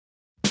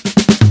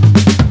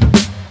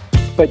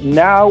But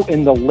now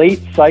in the late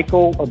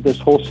cycle of this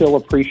wholesale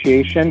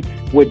appreciation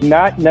would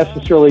not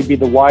necessarily be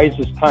the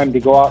wisest time to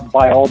go out and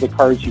buy all the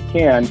cars you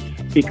can,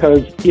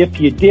 because if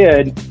you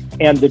did,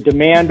 and the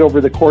demand over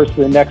the course of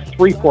the next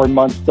 3-4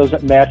 months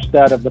doesn't match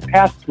that of the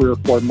past 3 or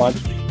 4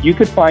 months, you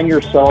could find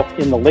yourself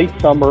in the late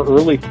summer,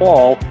 early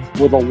fall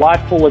with a lot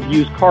full of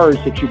used cars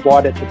that you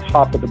bought at the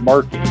top of the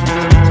market.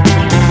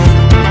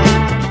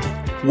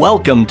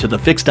 Welcome to the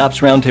Fixed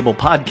Ops Roundtable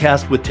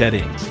podcast with Ted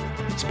Ings,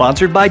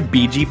 sponsored by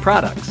BG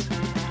Products.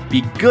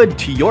 Be good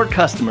to your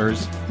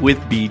customers with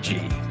BG.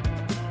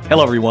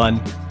 Hello,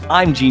 everyone.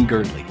 I'm Gene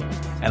Girdley,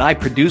 and I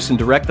produce and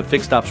direct the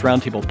Fixed Ops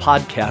Roundtable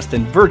podcast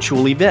and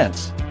virtual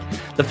events.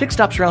 The Fixed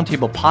Ops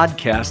Roundtable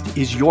podcast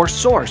is your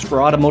source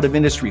for automotive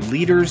industry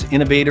leaders,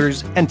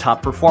 innovators, and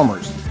top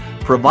performers,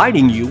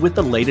 providing you with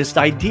the latest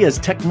ideas,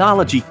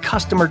 technology,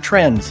 customer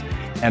trends,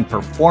 and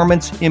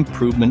performance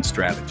improvement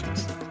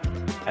strategies.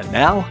 And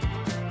now,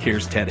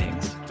 here's Ted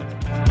Ings.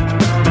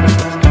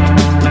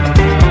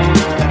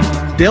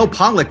 Dale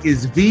Pollak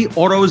is V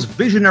Auto's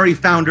visionary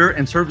founder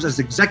and serves as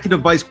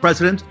executive vice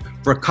president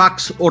for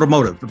Cox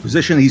Automotive, the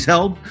position he's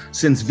held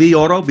since V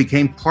Auto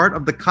became part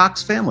of the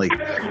Cox family.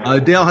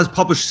 Dale has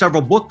published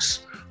several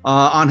books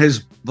on his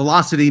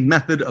velocity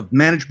method of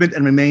management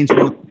and remains one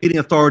of the leading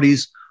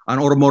authorities on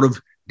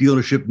automotive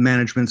dealership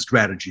management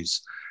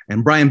strategies.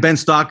 And Brian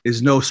Benstock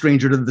is no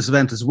stranger to this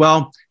event as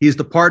well. He is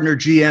the partner,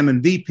 GM,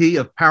 and VP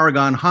of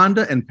Paragon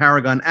Honda and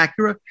Paragon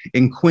Acura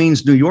in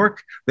Queens, New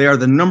York. They are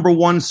the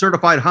 #1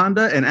 certified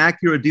Honda and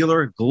Acura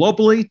dealer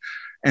globally.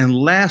 And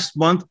last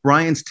month,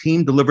 Brian's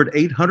team delivered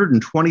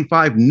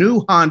 825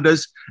 new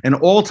Hondas, an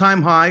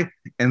all-time high,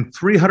 and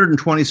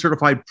 320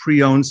 certified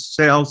pre-owned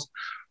sales.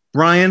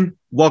 Brian,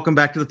 welcome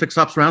back to the Fixed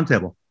Ops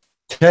Roundtable.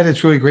 Ted,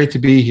 it's really great to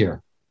be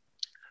here.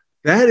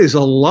 That is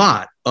a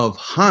lot of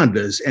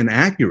Hondas and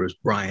Acuras,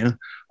 Brian.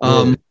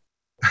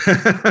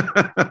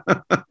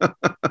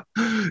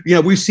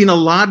 We've seen a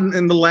lot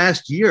in the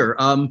last year.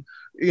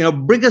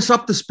 Bring us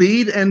up to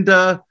speed, and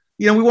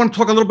we want to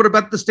talk a little bit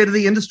about the state of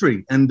the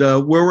industry and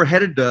where we're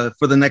headed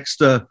for the next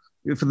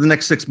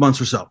 6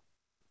 months or so.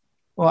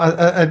 Well,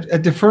 I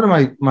defer to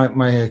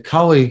my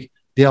colleague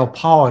Dale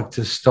Pollak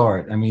to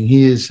start. I mean,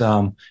 he's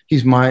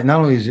my,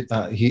 not only is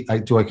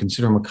do I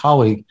consider him a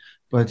colleague,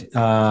 but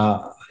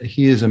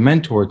he is a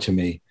mentor to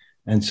me.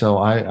 And so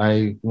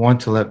I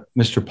want to let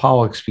Mr.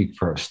 Pollak speak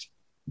first.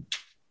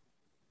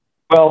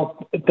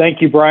 Well,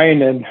 thank you,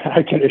 Brian. And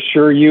I can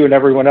assure you and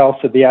everyone else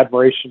that the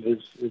admiration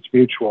is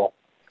mutual.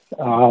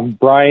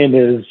 Brian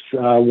is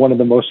one of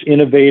the most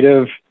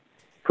innovative,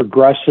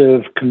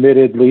 progressive,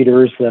 committed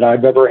leaders that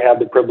I've ever had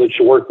the privilege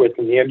to work with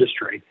in the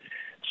industry.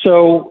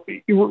 So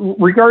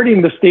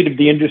regarding the state of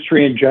the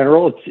industry in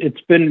general,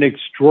 it's been an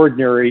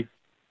extraordinary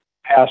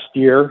past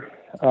year.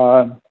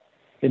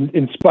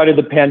 In spite of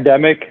the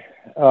pandemic,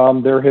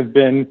 there have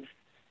been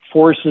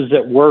forces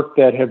at work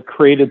that have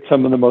created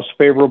some of the most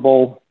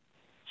favorable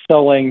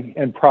selling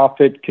and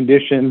profit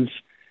conditions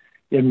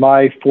in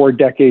my 4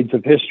 decades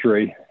of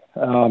history,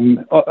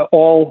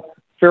 all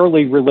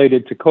fairly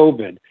related to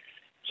COVID.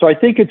 So I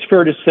think it's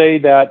fair to say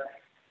that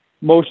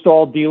most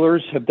all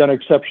dealers have done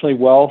exceptionally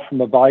well from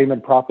a volume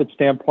and profit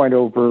standpoint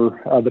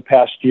over the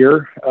past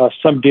year.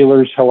 Some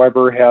dealers,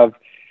 however, have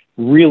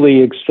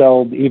really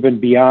excelled even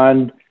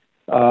beyond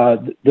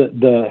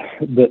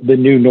the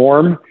new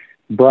norm,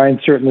 Brian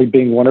certainly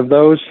being one of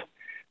those.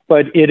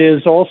 But it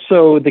is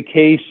also the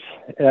case,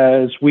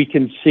 as we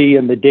can see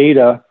in the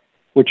data,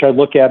 which I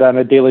look at on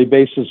a daily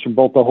basis from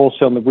both the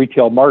wholesale and the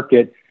retail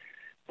market,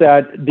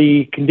 that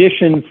the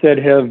conditions that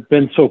have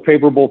been so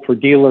favorable for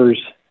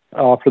dealers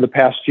for the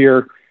past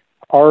year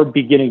are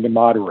beginning to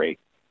moderate.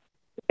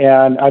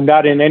 And I'm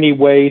not in any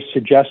way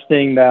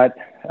suggesting that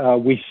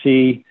we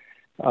see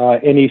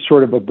any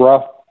sort of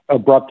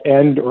abrupt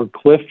end or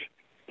cliff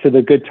to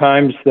the good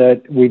times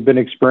that we've been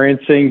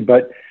experiencing,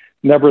 but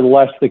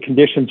nevertheless, the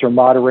conditions are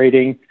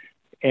moderating.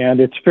 And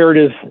it's fair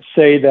to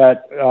say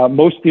that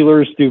most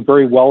dealers do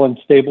very well in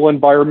stable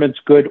environments,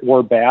 good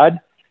or bad,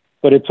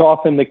 but it's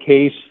often the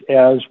case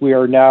as we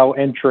are now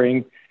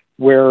entering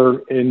where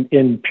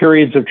in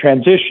periods of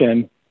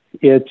transition,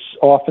 it's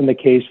often the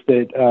case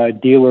that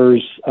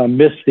dealers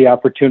miss the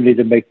opportunity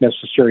to make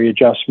necessary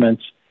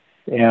adjustments.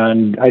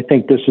 And I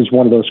think this is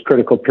one of those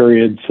critical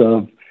periods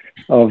of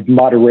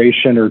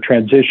moderation or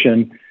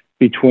transition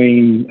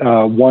between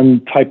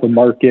one type of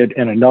market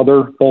and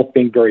another, both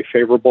being very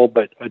favorable,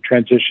 but a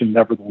transition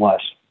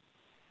nevertheless.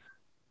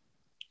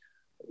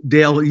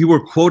 Dale, you were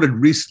quoted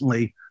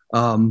recently.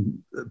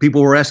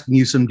 People were asking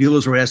you, some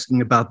dealers were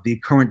asking about the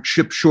current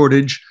chip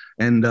shortage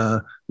and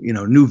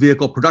new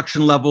vehicle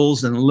production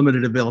levels and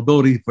limited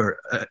availability for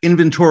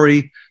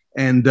inventory.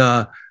 And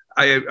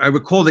I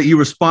recall that you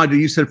responded,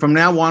 you said, from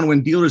now on,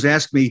 when dealers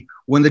ask me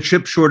when the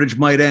chip shortage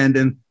might end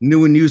and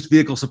new and used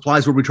vehicle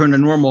supplies will return to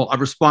normal, I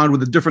respond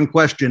with a different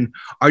question.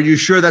 Are you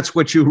sure that's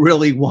what you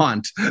really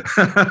want?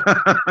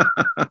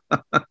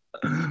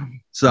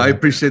 So I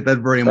appreciate that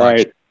very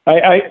much.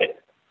 Right.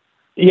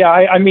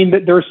 I mean,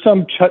 there's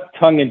some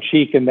tongue in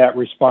cheek in that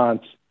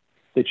response.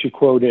 that you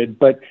quoted.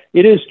 But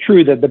it is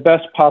true that the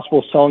best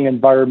possible selling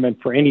environment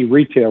for any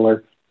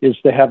retailer is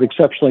to have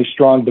exceptionally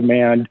strong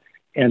demand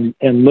and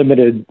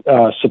limited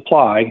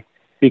supply,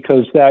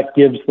 because that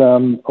gives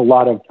them a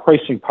lot of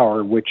pricing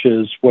power, which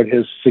is what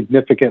has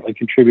significantly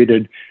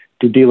contributed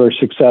to dealer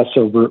success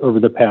over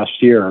the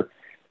past year.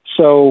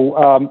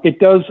 So it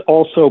does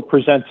also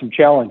present some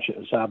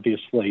challenges,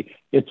 obviously.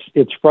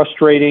 It's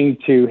frustrating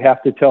to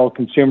have to tell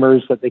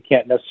consumers that they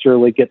can't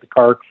necessarily get the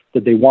car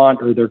that they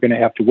want, or they're going to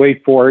have to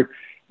wait for it.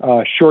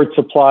 Short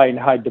supply and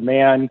high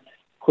demand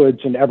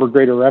puts an ever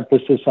greater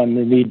emphasis on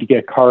the need to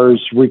get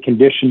cars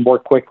reconditioned more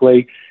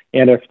quickly.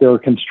 And if there are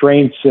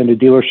constraints in a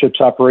dealership's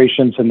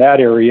operations in that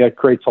area, it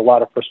creates a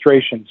lot of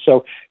frustration.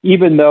 So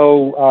even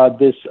though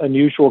this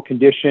unusual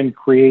condition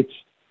creates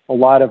a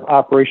lot of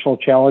operational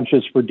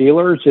challenges for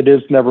dealers, it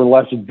is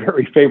nevertheless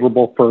very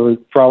favorable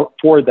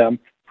for them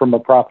from a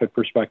profit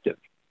perspective.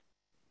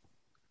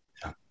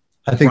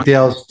 I think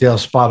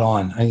Dale's spot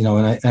on.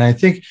 And I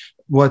think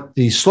what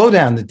the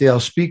slowdown that Dale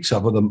speaks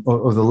of, or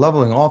the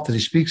leveling off that he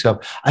speaks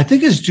of, I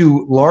think is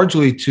due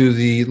largely to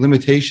the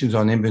limitations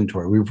on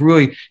inventory. We've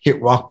really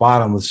hit rock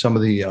bottom with some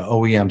of the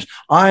OEMs.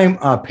 I'm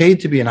paid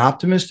to be an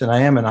optimist, and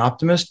I am an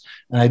optimist.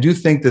 And I do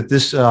think that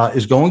this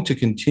is going to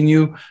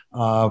continue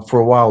for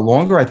a while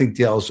longer. I think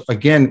Dale's,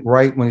 again,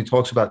 right when he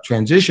talks about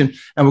transition.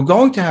 And we're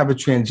going to have a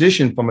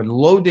transition from a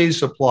low days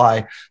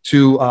supply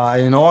to,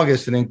 in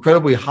August, an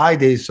incredibly high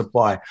days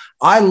supply.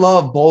 I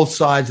love both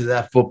sides of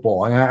that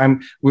football.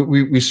 And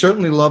we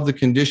certainly love the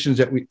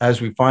conditions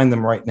as we find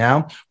them right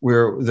now,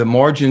 where the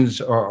margins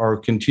are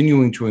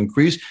continuing to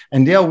increase.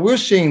 And Dale, we're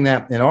seeing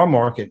that in our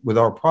market with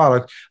our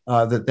product,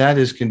 that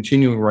is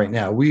continuing right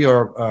now. We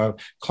are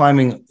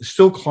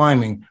still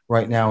climbing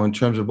right now in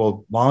terms of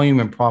both volume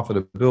and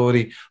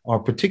profitability. Our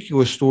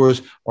particular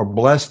stores are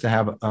blessed to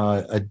have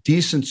a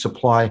decent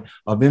supply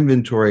of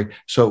inventory.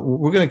 So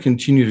we're going to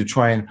continue to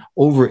try and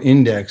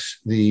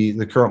over-index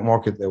the current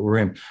market that we're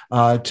in.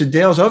 To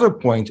Dale's other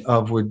point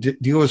of where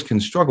dealers can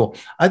struggle,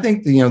 I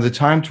think the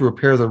time to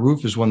repair the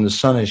roof is when the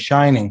sun is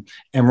shining.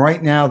 And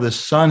right now, the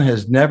sun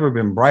has never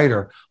been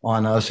brighter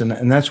on us.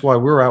 And that's why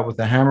we're out with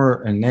the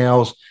hammer and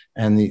nails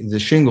and the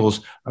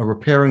shingles,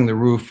 repairing the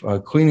roof,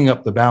 cleaning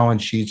up the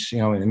balance sheets,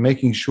 and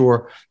making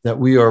sure that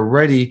we are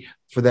ready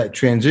for that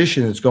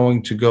transition. It's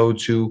going to go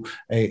to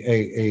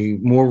a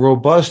more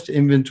robust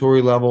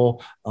inventory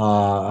level,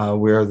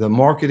 where the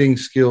marketing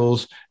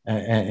skills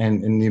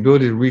and the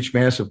ability to reach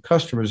massive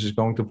customers is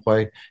going to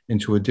play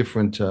into a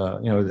different, it's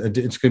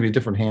going to be a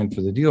different hand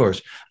for the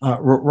dealers.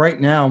 Right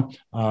now,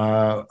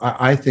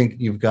 I think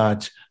you've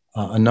got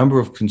a number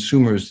of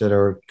consumers that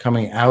are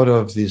coming out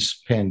of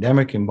this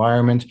pandemic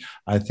environment.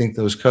 I think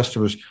those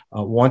customers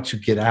want to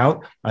get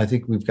out. I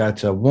think we've got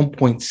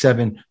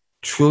 $1.7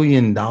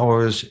 trillion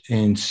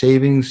in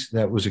savings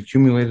that was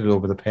accumulated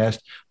over the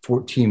past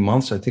 14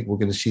 months. I think we're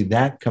going to see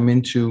that come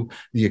into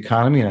the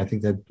economy, and I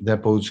think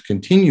that will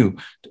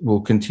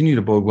continue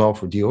to bode well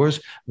for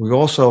dealers. We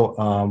also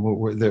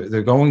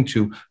they're going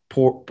to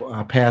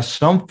pass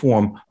some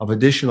form of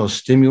additional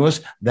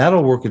stimulus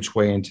that'll work its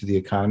way into the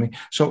economy.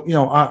 So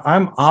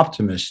I'm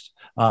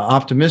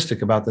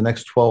optimistic about the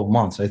next 12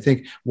 months. I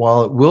think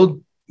while it will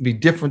be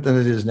different than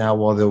it is now,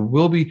 while there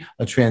will be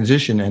a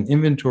transition and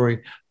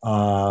inventory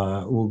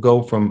will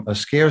go from a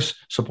scarce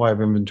supply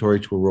of inventory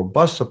to a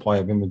robust supply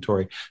of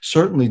inventory,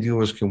 certainly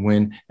dealers can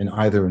win in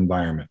either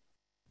environment.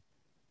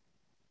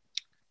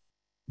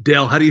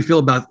 Dale, how do you feel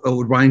about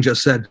what Ryan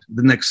just said,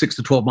 the next 6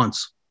 to 12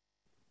 months?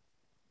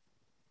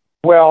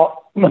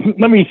 Well,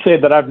 let me say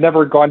that I've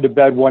never gone to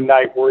bed one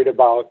night worried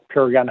about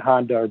Paragon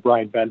Honda or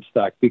Brian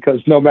Benstock, because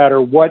no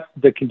matter what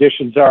the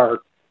conditions are,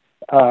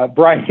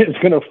 Brian is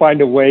going to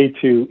find a way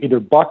to either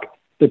buck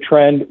the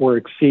trend or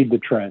exceed the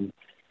trend.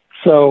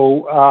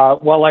 So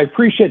while I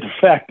appreciate the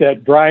fact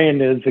that Brian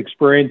is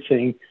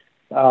experiencing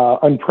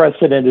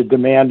unprecedented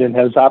demand and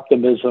has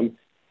optimism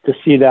to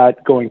see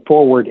that going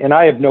forward, and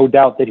I have no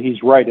doubt that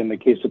he's right in the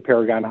case of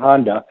Paragon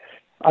Honda,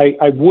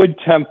 I would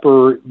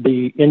temper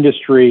the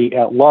industry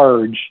at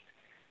large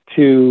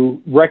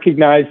to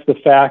recognize the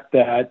fact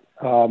that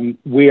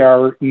we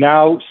are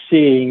now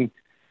seeing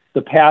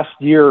the past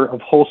year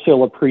of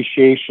wholesale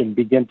appreciation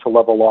begin to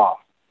level off.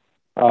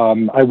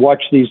 I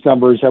watch these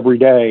numbers every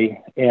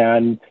day,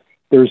 and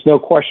there's no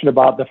question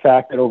about the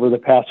fact that over the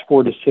past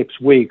 4 to 6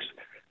 weeks,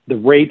 the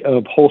rate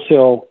of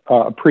wholesale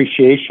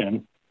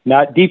appreciation,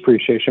 not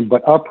depreciation,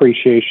 but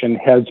appreciation,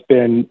 has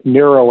been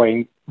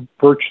narrowing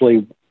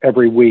virtually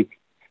every week.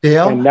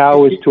 Dale, and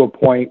now is to a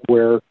point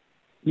where,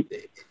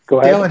 go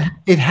ahead. Dale,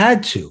 it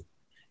had to.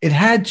 It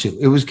had to.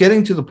 It was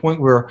getting to the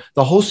point where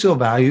the wholesale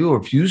value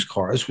of used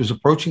cars was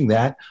approaching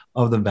that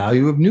of the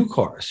value of new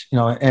cars.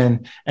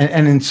 And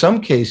in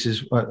some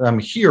cases, I'm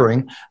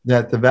hearing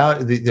that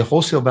the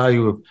wholesale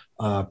value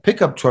of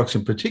pickup trucks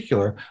in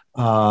particular,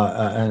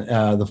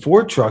 the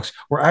Ford trucks,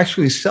 were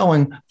actually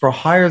selling for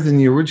higher than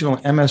the original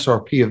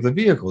MSRP of the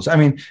vehicles. I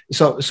mean,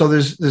 so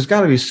there's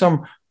got to be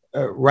some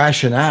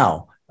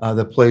rationale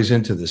that plays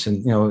into this,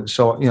 and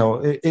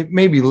it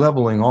may be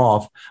leveling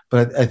off,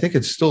 but I think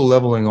it's still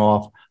leveling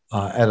off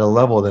at a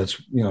level that's,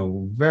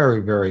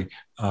 very, very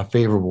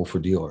favorable for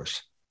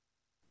dealers.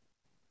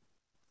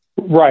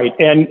 Right.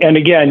 And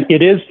again,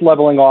 it is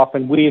leveling off,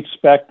 and we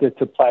expect it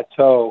to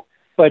plateau.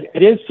 But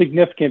it is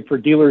significant for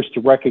dealers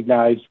to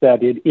recognize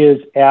that it is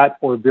at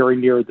or very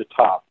near the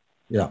top.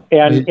 Yeah.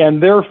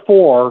 And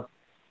therefore,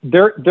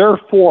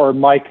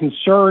 my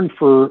concern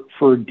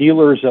for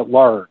dealers at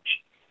large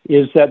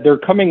is that they're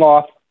coming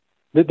off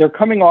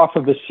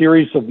of a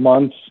series of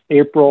months,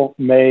 April,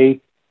 May,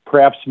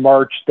 perhaps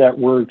March, that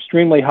were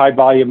extremely high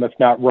volume, if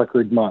not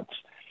record months.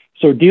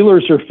 So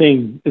dealers are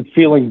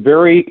feeling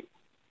very,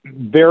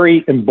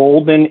 very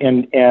emboldened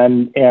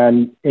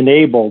and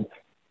enabled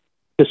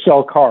to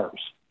sell cars.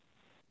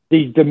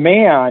 The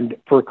demand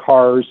for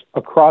cars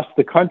across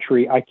the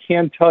country, I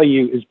can tell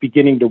you, is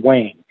beginning to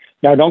wane.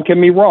 Now, don't get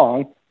me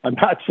wrong. I'm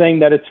not saying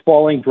that it's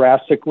falling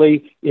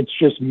drastically. It's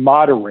just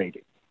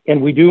moderating.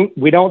 And we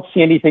don't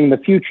see anything in the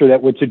future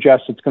that would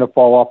suggest it's going to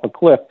fall off a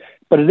cliff,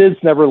 but it is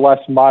nevertheless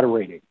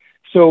moderating.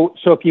 So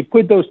if you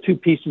put those two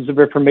pieces of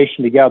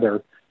information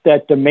together,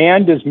 that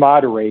demand is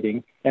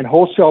moderating and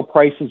wholesale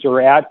prices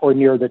are at or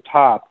near the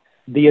top,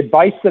 the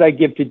advice that I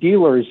give to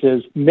dealers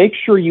is make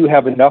sure you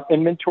have enough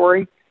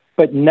inventory.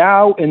 But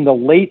now in the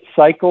late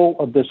cycle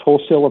of this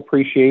wholesale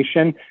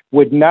appreciation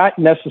would not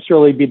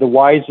necessarily be the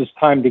wisest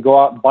time to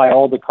go out and buy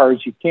all the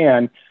cars you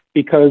can,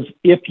 because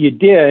if you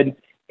did,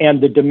 and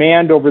the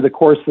demand over the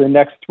course of the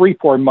next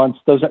 3-4 months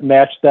doesn't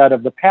match that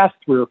of the past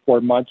 3 or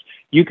 4 months,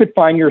 you could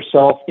find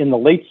yourself in the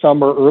late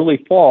summer, early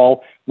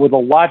fall with a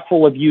lot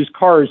full of used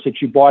cars that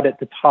you bought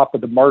at the top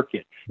of the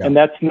market. Yeah. And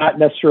that's not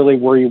necessarily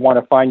where you want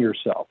to find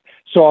yourself.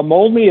 So I'm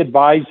only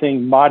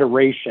advising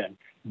moderation,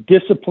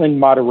 disciplined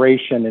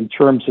moderation in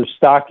terms of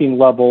stocking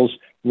levels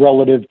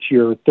relative to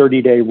your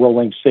 30-day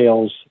rolling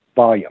sales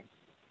volume.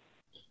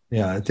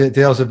 Yeah,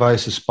 Dale's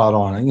advice is spot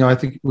on. I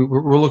think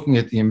we're looking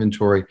at the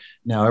inventory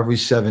now every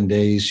 7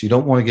 days. You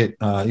don't want to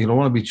you don't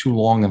want to be too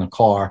long in a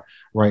car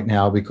right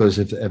now, because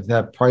if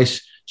that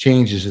price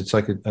changes, it's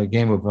like a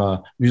game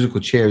of musical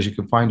chairs. You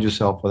can find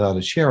yourself without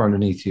a chair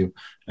underneath you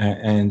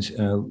and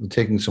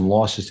taking some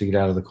losses to get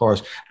out of the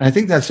cars. And I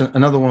think that's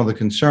another one of the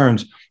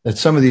concerns, that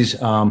some of these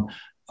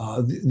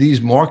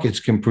markets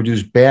can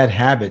produce bad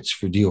habits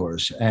for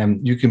dealers,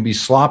 and you can be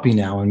sloppy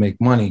now and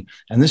make money.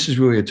 And this is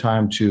really a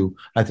time to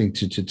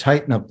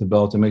tighten up the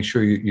belt and make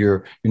sure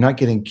you're not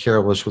getting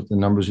careless with the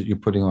numbers that you're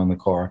putting on the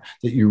car,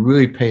 that you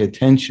really pay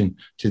attention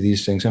to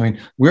these things. I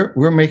mean,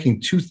 we're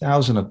making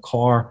 $2,000 a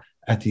car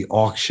at the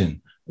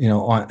auction. And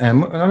I'm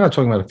not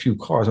talking about a few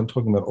cars. I'm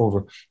talking about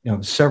over,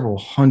 several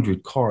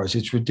hundred cars.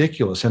 It's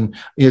ridiculous. And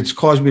it's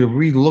caused me to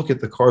relook at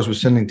the cars we're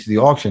sending to the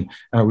auction.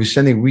 And are we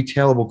sending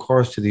retailable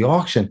cars to the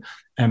auction?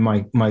 And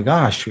my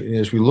gosh,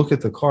 as we look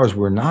at the cars,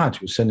 we're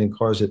sending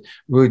cars that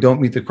really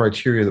don't meet the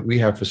criteria that we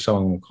have for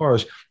selling the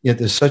cars. Yet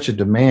there's such a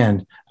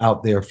demand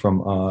out there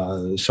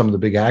from some of the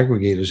big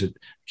aggregators that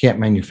can't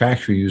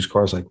manufacture used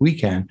cars like we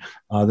can,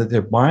 that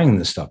they're buying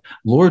this stuff.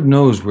 Lord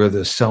knows where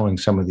they're selling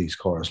some of these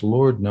cars.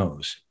 Lord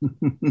knows.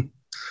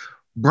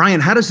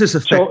 Brian, how does this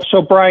affect?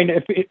 So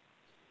Brian,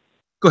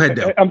 go ahead,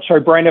 Dale. I'm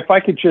sorry, Brian. If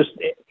I could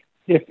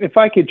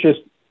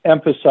just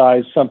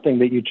emphasize something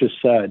that you just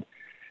said.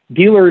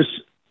 Dealers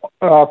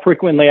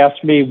frequently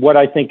ask me what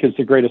I think is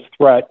the greatest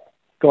threat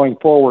going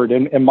forward,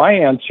 and my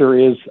answer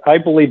is I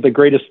believe the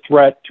greatest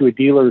threat to a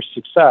dealer's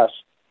success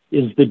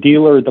is the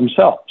dealer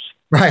themselves.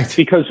 Right.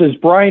 Because as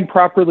Brian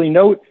properly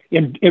noted,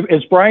 in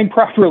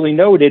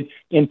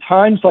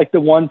times like the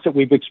ones that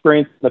we've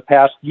experienced in the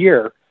past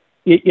year,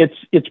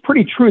 it's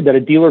pretty true that a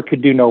dealer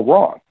could do no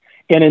wrong.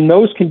 And in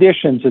those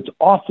conditions, it's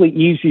awfully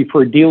easy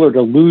for a dealer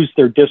to lose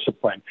their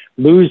discipline,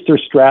 lose their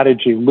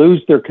strategy,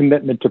 lose their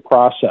commitment to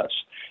process.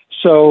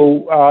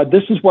 So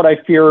this is what I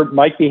fear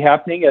might be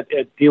happening at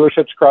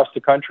dealerships across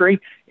the country.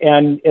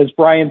 And as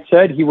Brian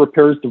said, he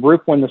repairs the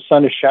roof when the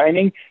sun is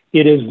shining.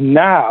 It is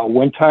now,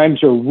 when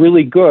times are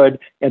really good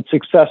and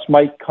success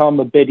might come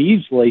a bit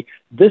easily,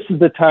 this is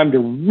the time to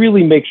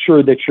really make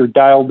sure that you're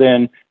dialed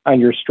in on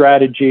your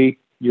strategy,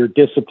 your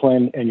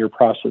discipline, and your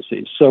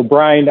processes. So,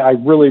 Brian, I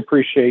really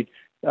appreciate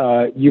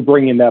you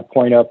bringing that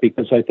point up,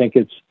 because I think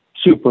it's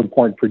super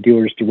important for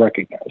dealers to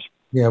recognize.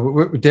 Yeah,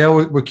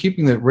 Dale, we're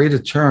keeping the rate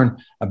of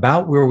turn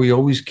about where we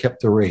always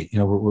kept the rate.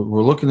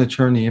 We're looking to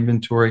turn the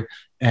inventory,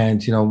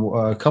 and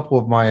a couple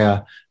of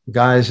my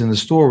guys in the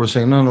store were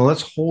saying, no,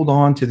 let's hold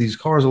on to these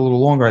cars a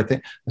little longer.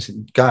 I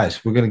said,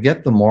 guys, we're going to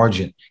get the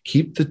margin,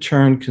 keep the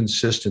turn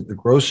consistent. The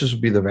grosses will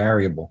be the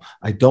variable.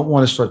 I don't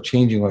want to start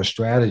changing our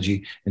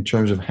strategy in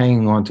terms of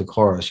hanging on to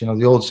cars.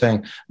 The old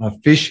saying,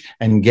 fish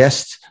and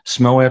guests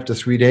smell after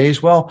 3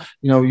 days. Well,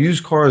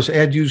 used cars,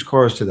 add used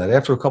cars to that.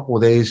 After a couple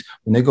of days,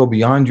 when they go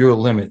beyond your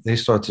limit, they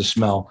start to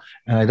smell.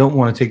 And I don't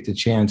want to take the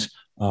chance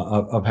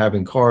of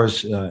having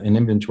cars in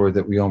inventory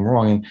that we own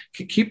wrong. And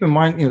keep in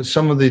mind,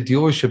 some of the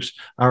dealerships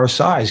our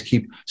size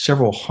keep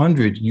several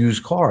hundred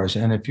used cars.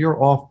 And if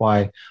you're off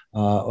by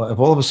if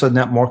all of a sudden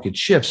that market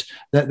shifts,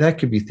 that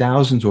could be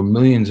thousands or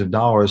millions of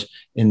dollars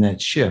in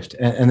that shift.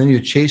 And then you're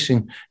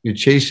chasing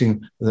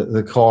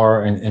the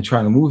car and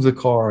trying to move the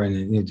car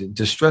and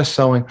distress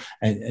selling.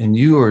 And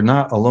you are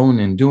not alone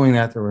in doing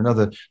that. There are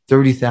another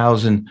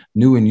 30,000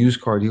 new and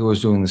used car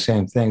dealers doing the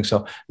same thing.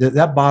 So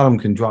that bottom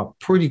can drop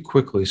pretty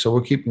quickly. So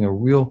we're keeping a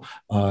real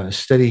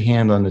steady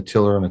hand on the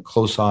tiller and a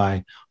close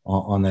eye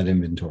on that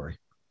inventory.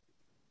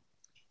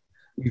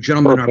 You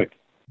gentlemen Perfect. are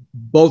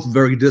both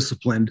very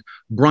disciplined.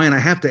 Brian, I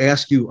have to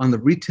ask you, on the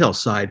retail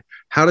side,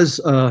 how does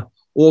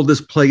all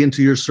this play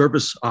into your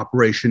service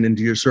operation,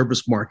 into your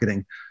service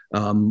marketing,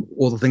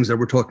 all the things that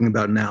we're talking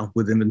about now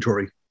with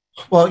inventory?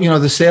 Well,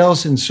 the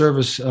sales and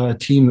service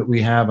team that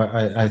we have,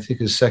 I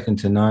think is second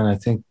to none. I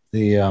think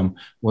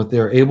what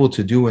they're able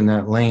to do in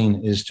that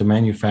lane is to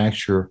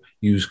manufacture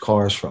used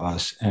cars for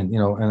us. And,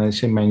 and I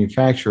say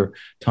manufacture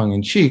tongue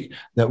in cheek,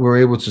 that we're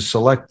able to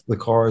select the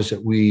cars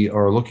that we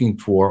are looking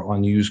for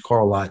on the used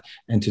car lot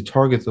and to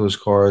target those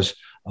cars,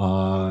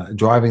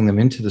 driving them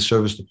into the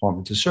service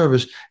department to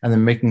service and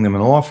then making them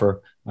an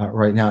offer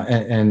right now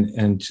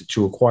and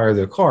to acquire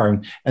their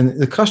car. And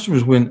the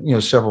customers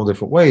win, several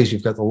different ways.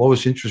 You've got the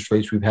lowest interest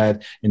rates we've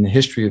had in the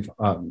history of,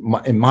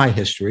 in my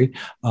history.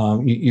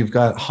 You've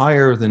got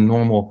higher than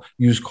normal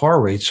used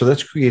car rates. So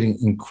that's creating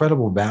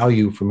incredible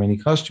value for many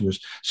customers.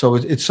 So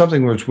it's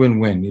something where it's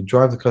win-win. You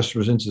drive the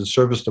customers into the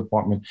service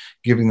department,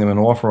 giving them an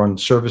offer on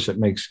service that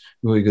makes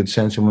really good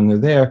sense. And when they're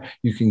there,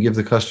 you can give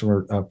the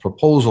customer a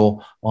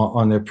proposal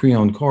on their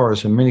pre-owned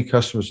cars. And many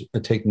customers are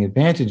taking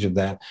advantage of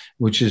that,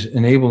 which is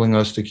enabling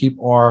us to keep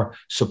our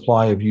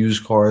supply of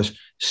used cars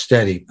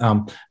steady.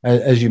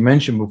 As you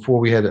mentioned before,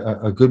 we had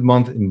a good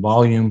month in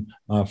volume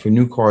for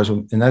new cars,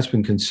 and that's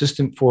been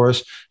consistent for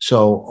us.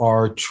 So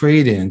our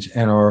trade-ins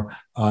and our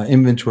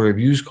inventory of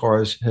used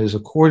cars has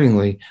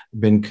accordingly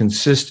been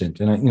consistent.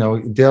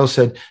 And, Dale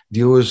said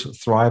dealers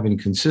thrive in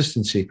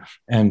consistency.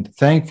 And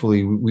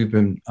thankfully, we've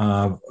been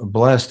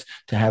blessed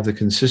to have the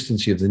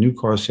consistency of the new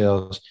car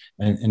sales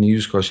and the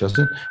used car sales.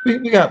 And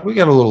we got a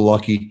little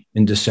lucky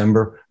in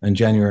December and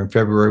January and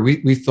February.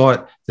 We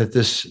thought that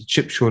this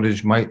chip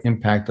shortage might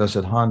impact us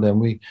at Honda, and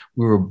we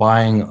were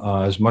buying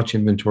as much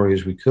inventory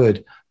as we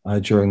could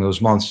during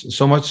those months,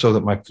 so much so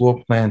that my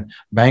floor plan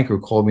banker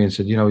called me and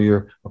said,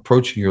 you're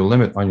approaching your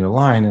limit on your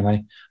line. And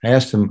I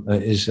asked him,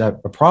 is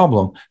that a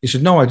problem? He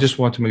said, no, I just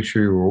want to make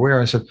sure you were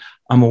aware. I said,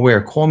 I'm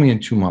aware. Call me in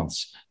 2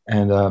 months.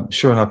 And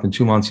sure enough, in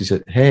 2 months, he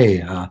said,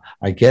 hey,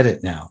 I get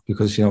it now,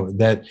 because,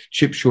 that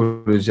chip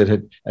shortage that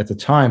had at the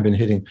time been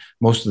hitting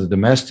most of the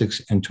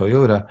domestics and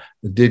Toyota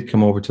did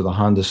come over to the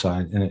Honda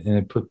side, and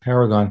it put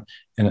Paragon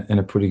in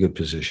a pretty good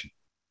position.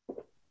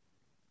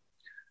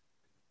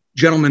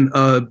 Gentlemen,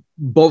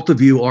 both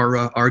of you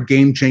are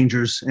game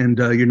changers, and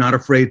you're not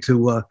afraid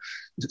to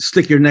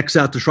stick your necks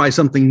out to try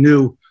something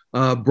new.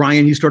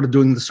 Brian, you started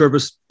doing the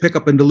service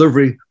pickup and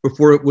delivery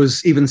before it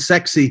was even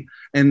sexy,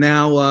 and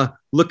now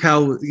look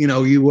how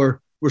you were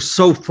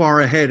so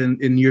far ahead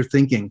in your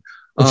thinking.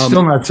 It's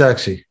still not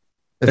sexy.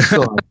 It's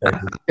still not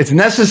sexy. It's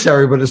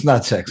necessary, but it's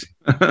not sexy.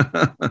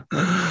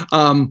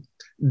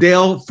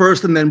 Dale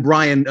first, and then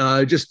Brian.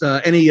 Just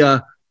any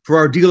for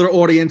our dealer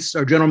audience,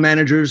 our general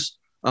managers.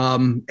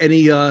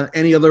 Any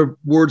other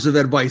words of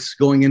advice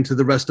going into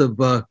the rest of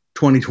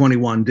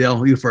 2021?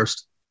 Dale, you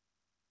first.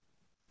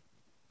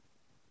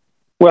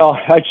 Well,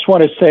 I just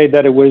want to say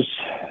that it was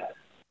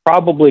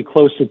probably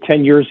close to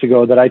 10 years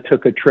ago that I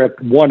took a trip,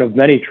 one of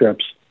many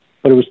trips,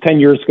 but it was 10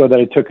 years ago that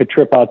I took a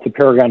trip out to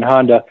Paragon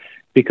Honda,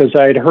 because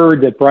I had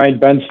heard that Brian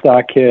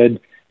Benstock had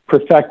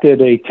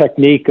perfected a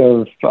technique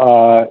of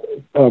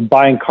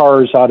buying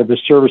cars out of the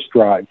service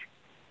drive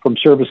from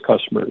service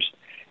customers.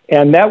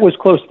 And that was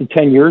close to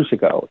 10 years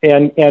ago.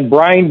 And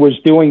Brian was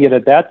doing it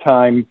at that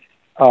time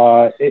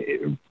for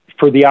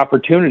the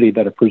opportunity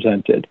that it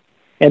presented.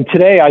 And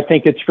today, I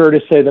think it's fair to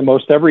say that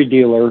most every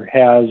dealer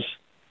has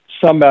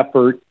some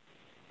effort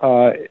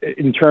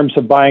in terms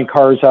of buying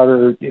cars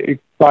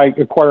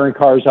acquiring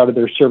cars out of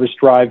their service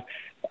drive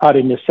out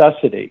of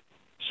necessity.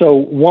 So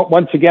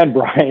once again,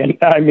 Brian,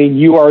 I mean,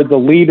 you are the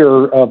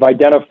leader of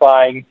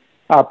identifying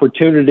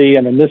opportunity,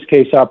 and in this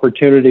case,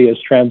 opportunity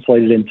is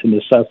translated into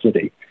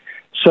necessity.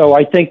 So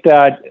I think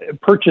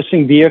that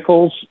purchasing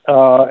vehicles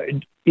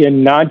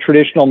in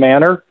non-traditional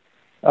manner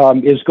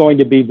is going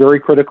to be very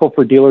critical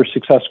for dealer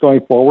success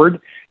going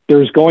forward.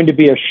 There's going to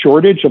be a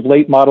shortage of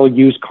late model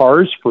used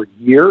cars for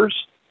years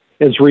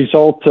as a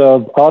result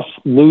of us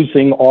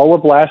losing all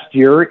of last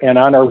year and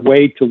on our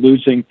way to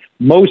losing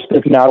most,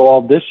 if not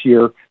all, this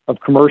year of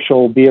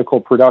commercial vehicle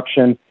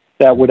production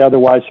that would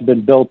otherwise have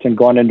been built and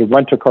gone into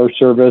rent-a-car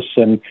service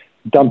and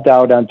dumped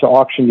out onto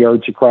auction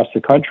yards across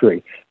the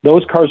country.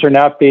 Those cars are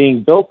not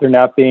being built. They're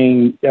not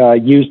being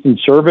used in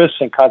service,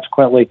 and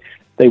consequently,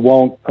 they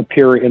won't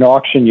appear in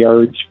auction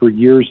yards for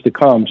years to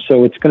come.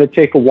 So it's going to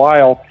take a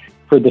while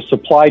for the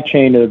supply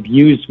chain of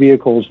used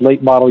vehicles,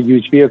 late model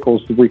used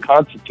vehicles, to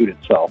reconstitute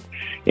itself.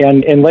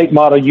 And late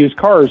model used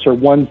cars are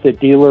ones that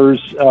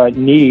dealers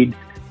need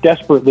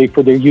desperately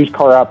for their used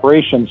car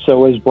operations.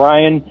 So as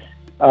Brian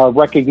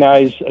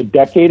recognized a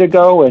decade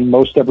ago, and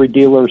most every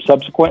dealer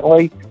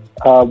subsequently.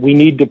 We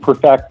need to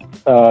perfect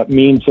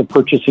means of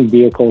purchasing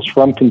vehicles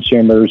from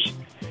consumers,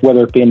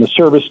 whether it be in the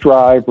service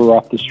drive or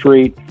off the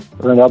street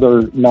or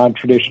another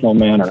non-traditional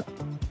manner.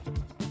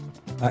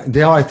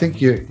 Dale, I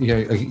think you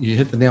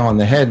hit the nail on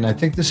the head, and I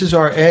think this is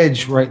our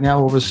edge right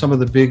now over some of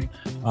the big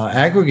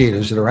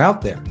aggregators that are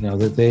out there.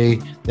 That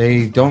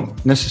they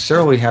don't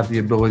necessarily have the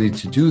ability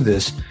to do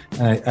this.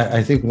 And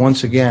I think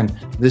once again,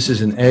 this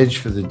is an edge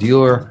for the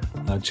dealer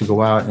to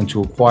go out and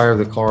to acquire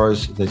the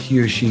cars that he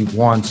or she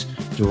wants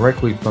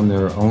directly from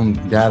their own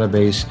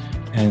database.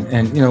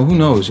 And who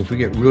knows, if we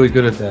get really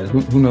good at that,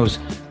 who knows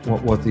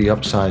what the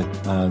upside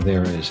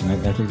there is. And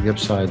I think the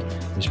upside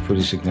is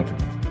pretty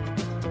significant.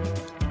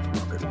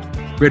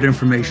 Great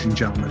information,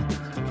 gentlemen.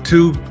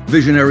 Two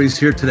visionaries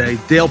here today,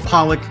 Dale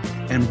Pollak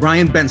and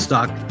Brian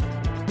Benstock,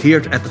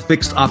 here at the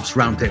Fixed Ops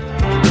Roundtable.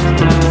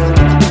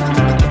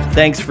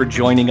 Thanks for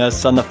joining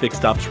us on the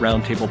Fixed Ops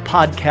Roundtable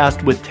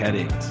podcast with Ted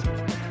Ings.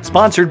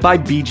 Sponsored by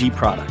BG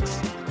Products.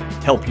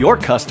 Help your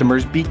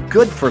customers be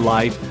good for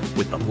life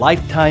with the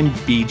Lifetime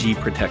BG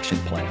Protection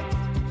Plan.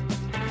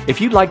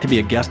 If you'd like to be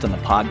a guest on the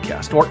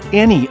podcast or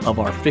any of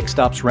our Fixed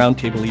Ops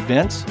Roundtable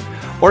events,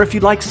 or if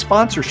you'd like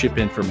sponsorship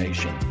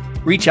information,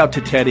 reach out to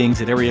Ted Ings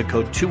at area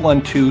code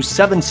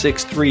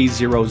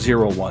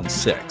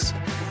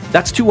 212-763-0016.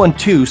 That's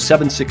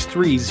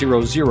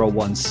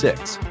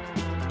 212-763-0016.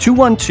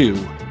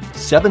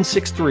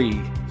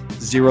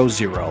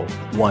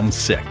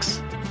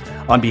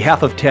 212-763-0016. On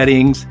behalf of Ted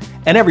Ings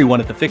and everyone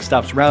at the Fixed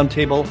Ops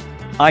Roundtable,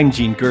 I'm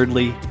Gene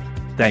Girdley.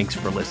 Thanks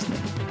for listening.